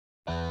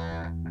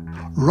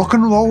Rock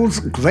and Roll's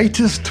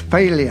Greatest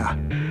Failure.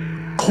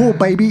 Call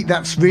Baby,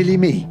 That's Really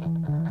Me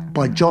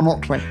by John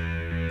Otway.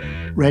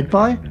 Read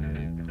by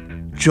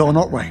John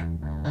Otway.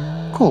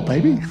 Call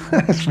Baby,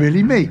 That's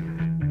Really Me.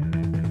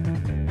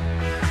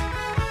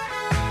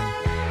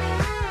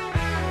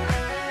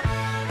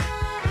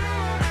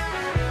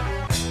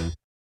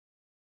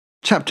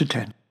 Chapter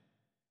 10.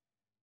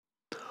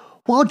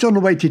 While John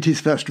awaited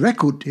his first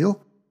record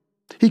deal,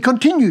 he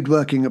continued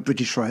working at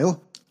British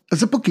Rail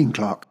as a booking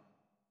clerk.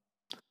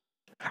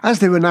 As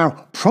they were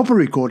now proper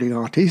recording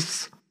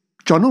artists,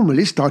 John and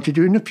Willie started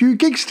doing a few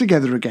gigs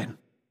together again.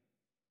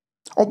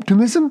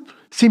 Optimism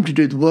seemed to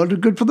do the world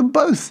of good for them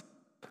both,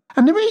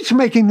 and they were each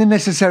making the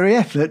necessary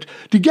effort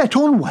to get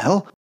on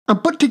well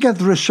and put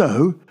together a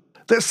show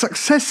that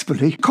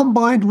successfully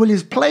combined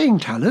Willie's playing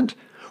talent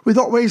with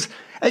Otway's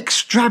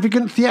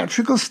extravagant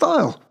theatrical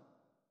style.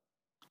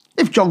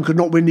 If John could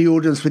not win the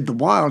audience with the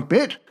wild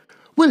bit,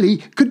 Willie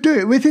could do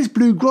it with his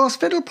bluegrass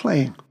fiddle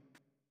playing.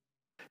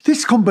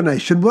 This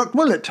combination worked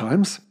well at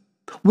times.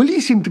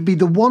 Willie seemed to be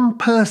the one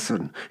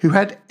person who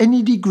had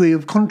any degree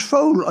of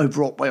control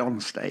over Otway on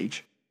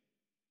stage.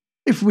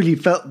 If Willie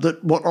felt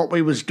that what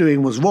Otway was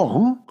doing was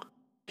wrong,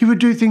 he would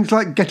do things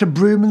like get a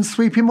broom and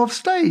sweep him off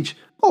stage,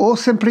 or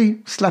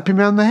simply slap him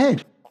round the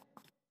head.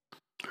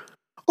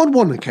 On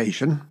one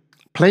occasion,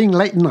 playing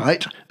late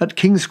night at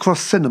King's Cross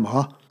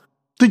Cinema,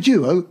 the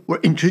duo were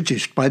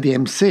introduced by the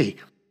MC.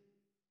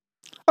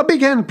 "A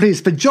big hand,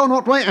 please, for John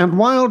Otway and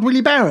Wild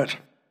Willie Barrett."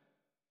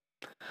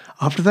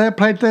 After they had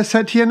played their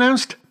set, he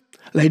announced,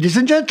 "Ladies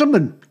and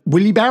gentlemen,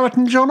 Willie Barrett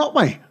and John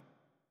Otway."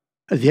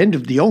 At the end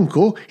of the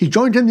encore, he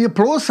joined in the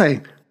applause,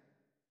 saying,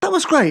 "That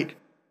was great.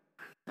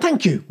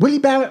 Thank you, Willie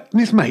Barrett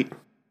and his mate."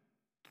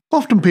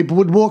 Often people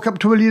would walk up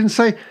to Willie and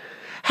say,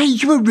 "Hey,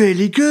 you were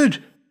really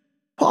good.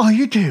 What are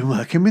you doing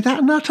working with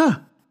that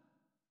nutter?"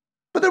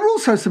 But there were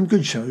also some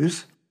good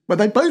shows where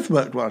they both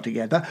worked well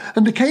together,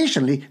 and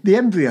occasionally the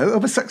embryo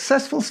of a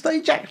successful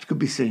stage act could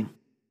be seen.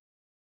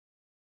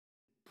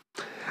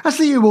 As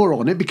the year wore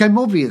on, it became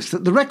obvious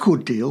that the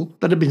record deal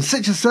that had been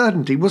such a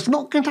certainty was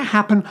not going to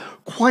happen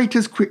quite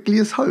as quickly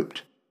as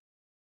hoped.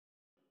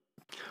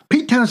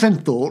 Pete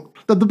Townshend thought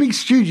that the big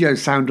studio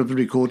sound of the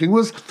recording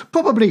was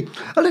probably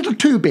a little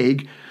too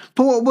big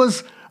for what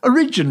was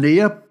originally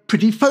a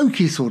pretty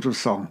folky sort of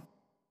song,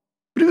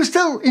 but he was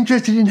still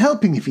interested in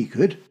helping if he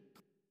could.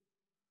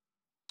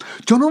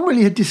 John and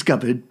Willie had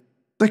discovered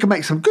they could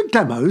make some good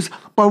demos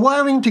by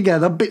wiring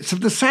together bits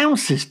of the sound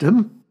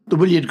system that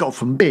Willie had got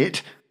from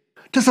Bit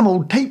to some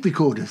old tape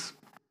recorders.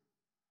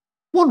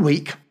 One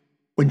week,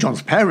 when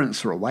John's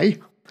parents were away,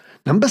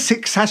 number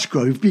 6 Ash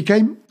Grove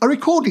became a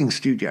recording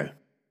studio.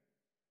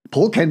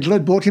 Paul Kendall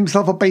had bought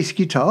himself a bass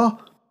guitar,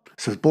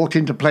 so was brought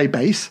in to play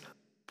bass.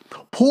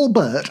 Paul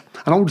Burt,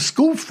 an old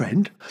school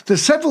friend that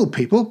several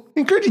people,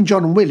 including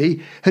John and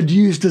Willie, had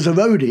used as a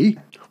roadie,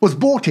 was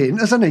brought in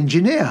as an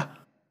engineer.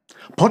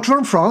 Potter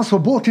and France were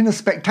brought in as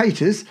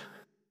spectators,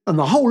 and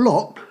the whole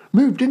lot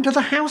moved into the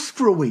house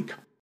for a week.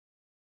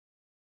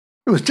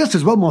 "It was just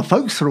as well my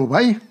folks were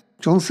away,"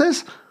 John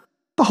says.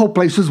 "The whole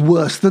place was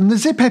worse than the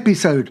Zip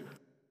episode.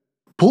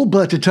 Paul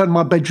Burt had turned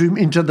my bedroom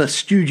into the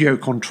studio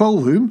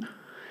control room.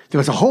 There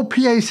was a whole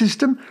PA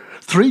system,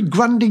 3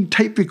 Grundig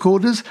tape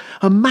recorders,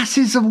 and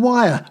masses of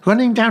wire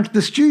running down to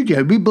the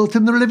studio we built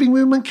in the living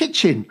room and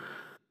kitchen.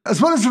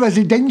 As well as the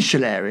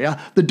residential area,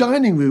 the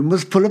dining room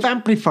was full of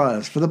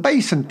amplifiers for the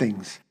bass and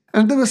things.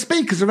 And there were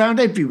speakers around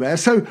everywhere,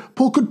 so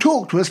Paul could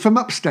talk to us from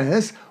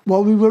upstairs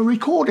while we were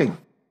recording."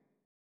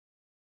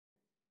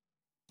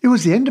 It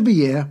was the end of a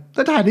year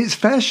that had its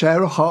fair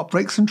share of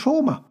heartbreaks and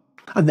trauma,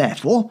 and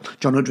therefore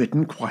John had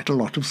written quite a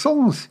lot of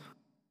songs.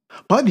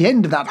 By the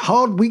end of that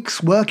hard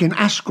week's work in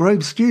Ash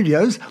Grove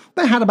Studios,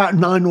 they had about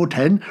 9 or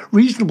 10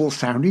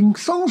 reasonable-sounding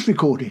songs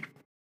recorded.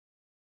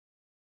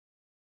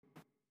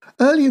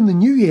 Early in the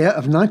new year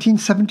of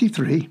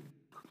 1973,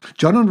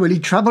 John and Willie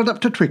travelled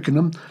up to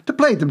Twickenham to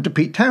play them to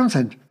Pete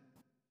Townshend.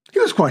 He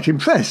was quite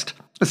impressed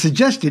and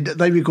suggested that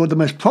they record the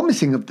most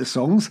promising of the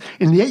songs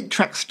in the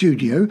 8-track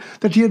studio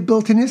that he had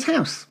built in his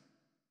house.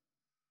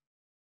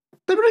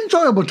 They were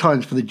enjoyable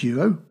times for the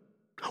duo.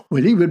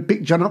 Willie would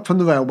pick John up from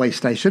the railway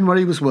station where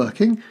he was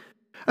working,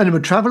 and he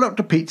would travel up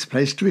to Pete's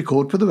place to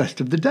record for the rest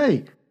of the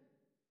day.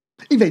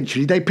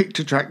 Eventually they picked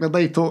a track that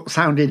they thought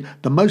sounded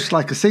the most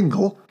like a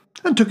single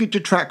and took it to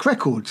Track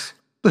Records,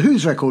 the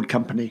Who's record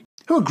company,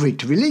 who agreed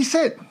to release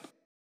it.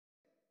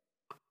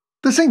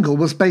 The single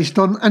was based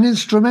on an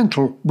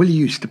instrumental Willie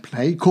used to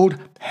play called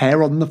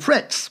Hair on the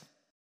Frets.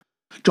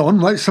 John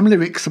wrote some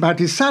lyrics about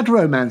his sad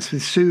romance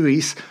with Sue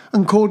Reese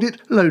and called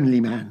it Lonely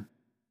Man.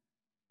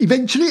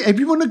 Eventually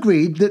everyone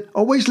agreed that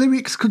Otway's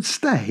lyrics could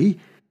stay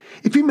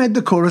if he made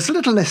the chorus a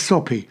little less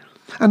soppy,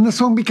 and the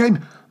song became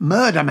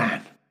Murder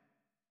Man.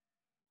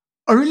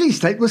 A release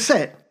date was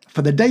set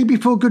for the day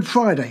before Good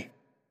Friday,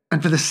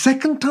 and for the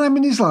second time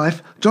in his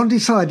life, John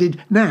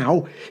decided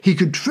now he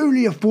could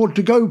truly afford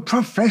to go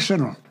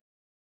professional.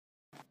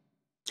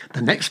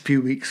 The next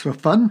few weeks were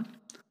fun.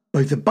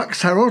 Both the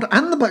Bucks Herald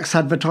and the Bucks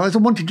Advertiser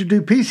wanted to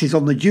do pieces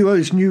on the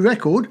duo's new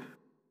record.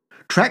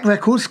 Track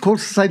Records called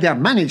to say they had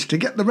managed to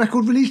get the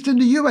record released in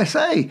the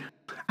USA,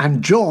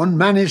 and John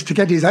managed to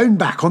get his own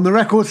back on the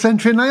Record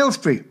Centre in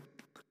Aylesbury.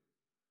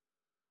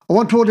 I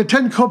want to order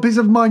 10 copies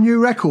of my new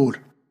record.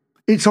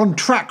 It's on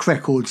Track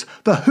Records.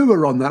 The Who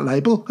are on that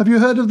label. Have you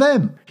heard of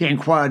them? He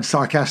inquired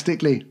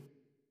sarcastically.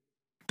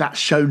 That's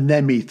shown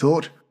them, he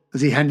thought,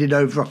 as he handed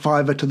over a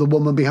fiver to the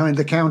woman behind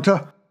the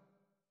counter.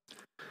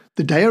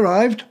 The day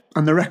arrived,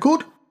 and the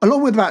record,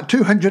 along with about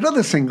 200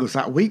 other singles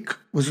that week,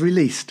 was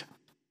released.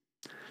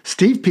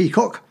 Steve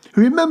Peacock,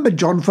 who remembered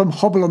John from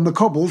Hobble on the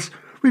Cobbles,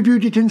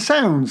 reviewed it in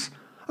Sounds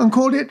and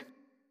called it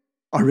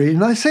a really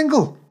nice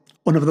single,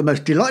 one of the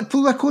most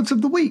delightful records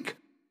of the week.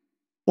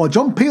 While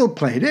John Peel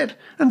played it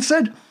and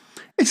said,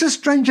 "It's a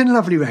strange and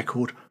lovely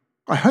record.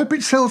 I hope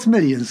it sells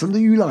millions and that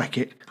you like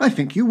it. I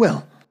think you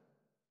will."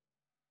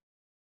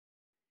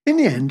 In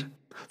the end,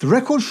 the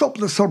record shop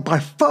that sold by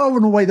far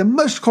and away the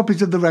most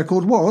copies of the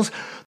record was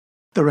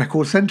the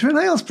Record Centre in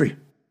Aylesbury.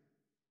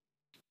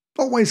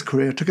 Otway's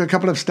career took a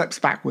couple of steps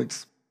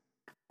backwards.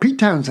 Pete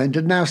Townshend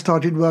had now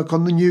started work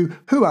on the new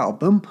Who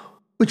album,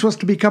 which was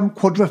to become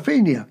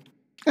Quadrophenia,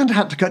 and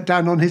had to cut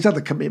down on his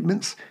other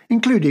commitments,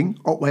 including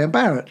Otway and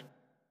Barrett.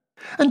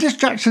 And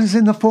distractions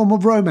in the form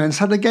of romance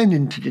had again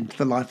entered into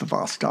the life of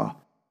our star.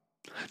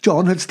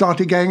 John had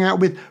started going out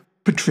with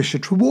Patricia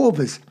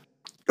Trewarvers,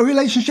 a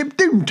relationship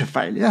doomed to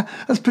failure,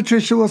 as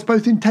Patricia was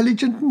both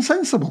intelligent and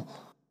sensible.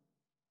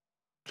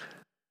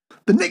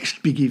 The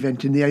next big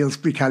event in the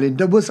Aylesbury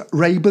calendar was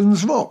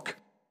Rayburn's Rock,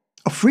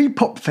 a free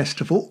pop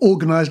festival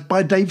organised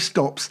by Dave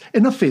Stops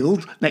in a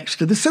field next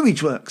to the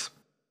sewage works.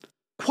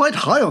 Quite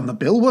high on the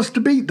bill was to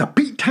be the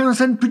Pete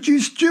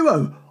Townshend-produced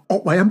duo,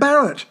 Otway and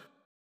Barrett.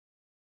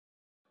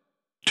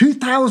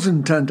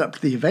 2,000 turned up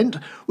to the event,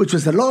 which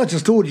was the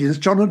largest audience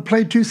John had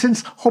played to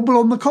since Hobble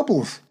on the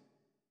Cobbles.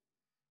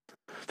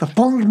 The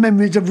fond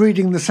memories of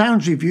reading the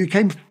Sounds review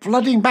came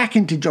flooding back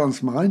into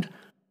John's mind,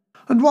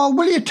 and while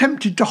Willie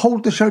attempted to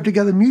hold the show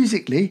together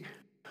musically,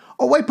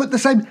 Otway put the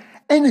same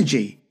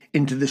energy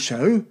into the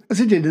show as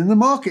he did in the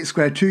Market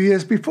Square 2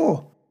 years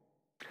before.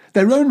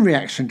 Their own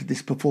reaction to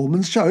this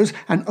performance shows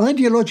an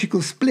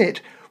ideological split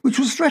which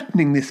was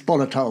threatening this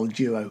volatile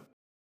duo.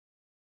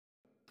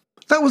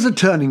 "That was a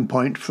turning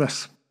point for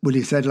us,"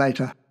 Willie said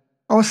later.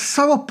 "I was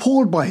so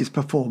appalled by his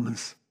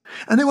performance.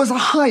 And it was the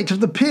height of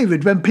the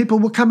period when people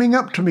were coming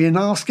up to me and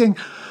asking,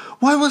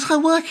 why was I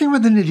working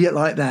with an idiot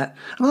like that?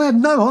 And I had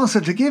no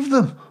answer to give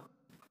them."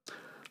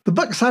 The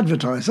Bucks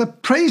advertiser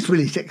praised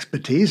Willie's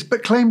expertise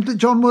but claimed that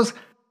John was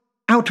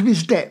out of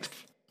his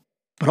depth.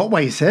 But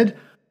Otway said,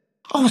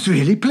 "I was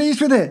really pleased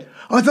with it.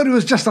 I thought it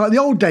was just like the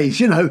old days,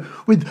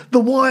 with the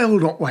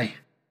wild Otway."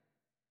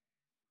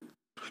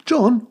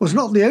 John was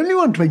not the only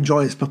one to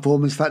enjoy his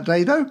performance that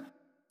day, though.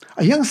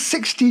 A young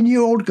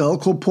 16-year-old girl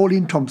called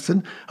Pauline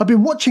Thompson had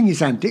been watching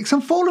his antics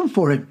and fallen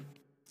for him.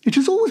 It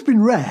has always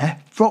been rare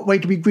for Otway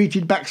to be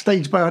greeted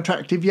backstage by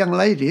attractive young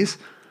ladies,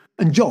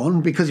 and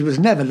John, because he was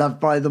never loved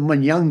by them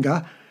when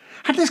younger,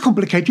 had this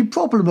complicated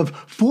problem of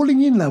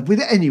falling in love with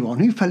anyone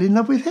who fell in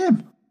love with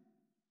him.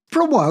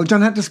 For a while,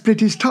 John had to split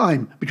his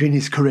time between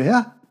his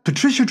career,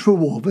 Patricia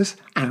Trewarvers,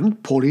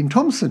 and Pauline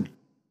Thompson.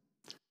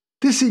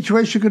 This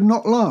situation could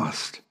not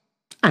last,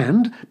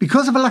 and,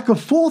 because of a lack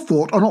of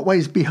forethought on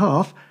Otway's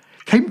behalf,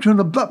 came to an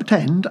abrupt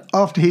end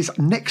after his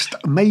next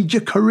major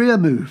career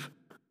move.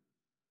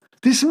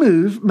 This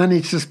move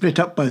managed to split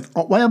up both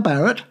Otway and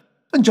Barrett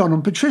and John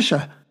and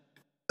Patricia,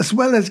 as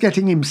well as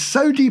getting him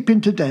so deep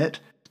into debt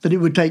that it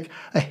would take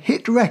a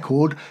hit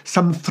record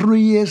some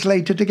 3 years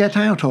later to get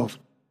out of.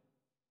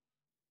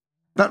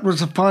 "That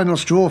was the final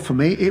straw for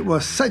me. It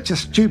was such a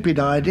stupid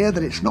idea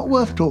that it's not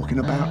worth talking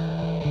about,"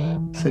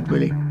 said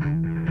Willie.